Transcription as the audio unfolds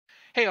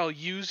Hey, all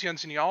yous,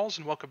 yuns, and y'alls,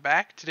 and welcome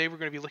back. Today we're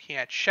going to be looking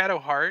at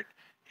Shadowheart,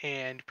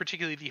 and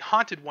particularly the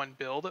Haunted One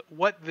build.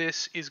 What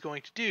this is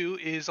going to do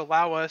is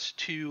allow us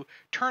to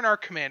turn our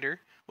commander,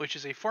 which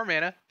is a 4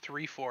 mana,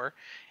 3/4,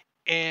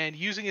 and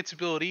using its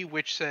ability,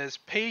 which says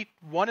pay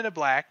 1 and a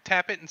black,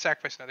 tap it and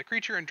sacrifice another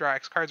creature, and draw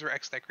X cards or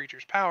X that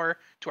creature's power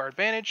to our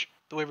advantage.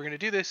 The way we're going to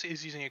do this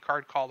is using a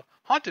card called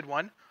Haunted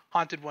One.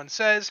 Haunted One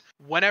says,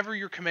 whenever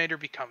your commander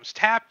becomes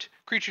tapped,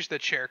 creatures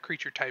that share a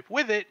creature type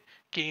with it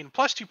gain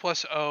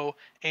 +2/+0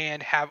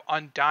 and have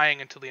Undying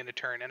until the end of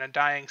turn. And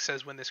Undying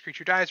says when this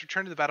creature dies,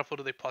 return to the battlefield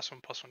with a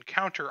 +1/+1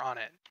 counter on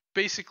it.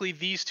 Basically,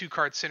 these two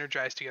cards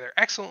synergize together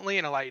excellently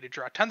and allow you to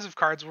draw tons of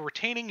cards while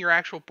retaining your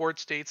actual board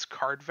state's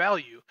card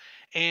value.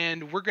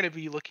 And we're going to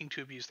be looking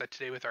to abuse that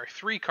today with our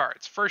 3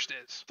 cards. First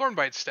is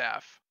Thornbite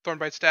Staff.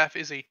 Thornbite Staff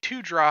is a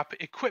 2-drop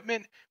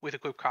equipment with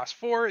equip cost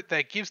 4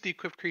 that gives the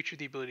equipped creature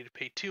the ability to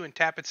pay 2 and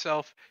tap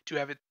itself to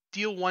have it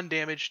deal 1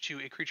 damage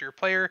to a creature or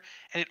player,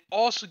 and it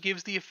also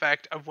gives the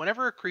effect of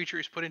whenever a creature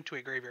is put into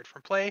a graveyard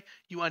from play,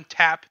 you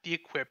untap the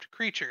equipped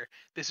creature.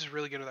 This is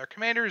really good with our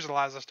commanders. It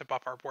allows us to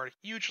buff our board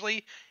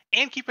hugely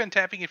and keep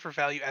untapping it for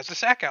value as a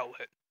sack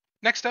outlet.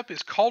 Next up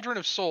is Cauldron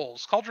of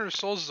Souls. Cauldron of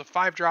Souls is a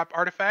 5-drop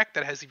artifact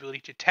that has the ability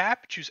to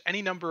tap, choose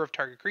any number of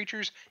target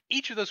creatures.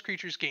 Each of those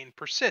creatures gain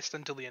Persist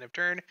until the end of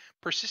turn.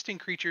 Persisting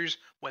creatures,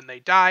 when they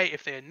die,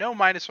 if they had no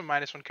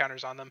 -1/-1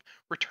 counters on them,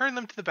 return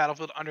them to the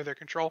battlefield under their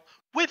control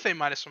with a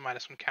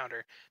 -1/-1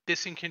 counter.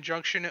 This, in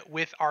conjunction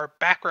with our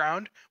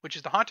background, which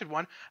is the Haunted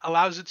One,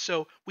 allows it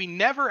so we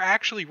never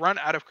actually run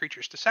out of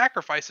creatures to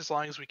sacrifice as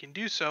long as we can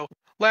do so.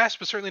 Last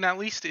but certainly not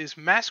least is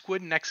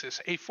Maskwood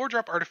Nexus, a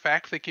 4-drop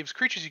artifact that gives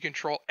creatures you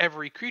control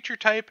every creature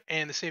type,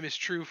 and the same is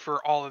true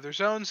for all other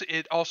zones.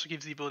 It also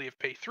gives the ability of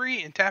pay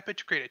 3 and tap it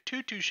to create a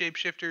 2/2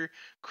 shapeshifter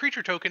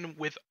creature token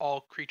with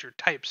all creature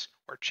types,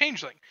 or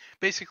changeling.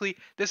 Basically,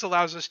 this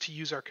allows us to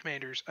use our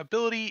commander's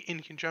ability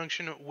in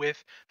conjunction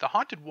with the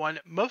Haunted One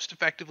most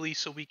effectively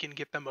so we can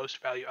get the most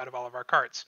value out of all of our cards.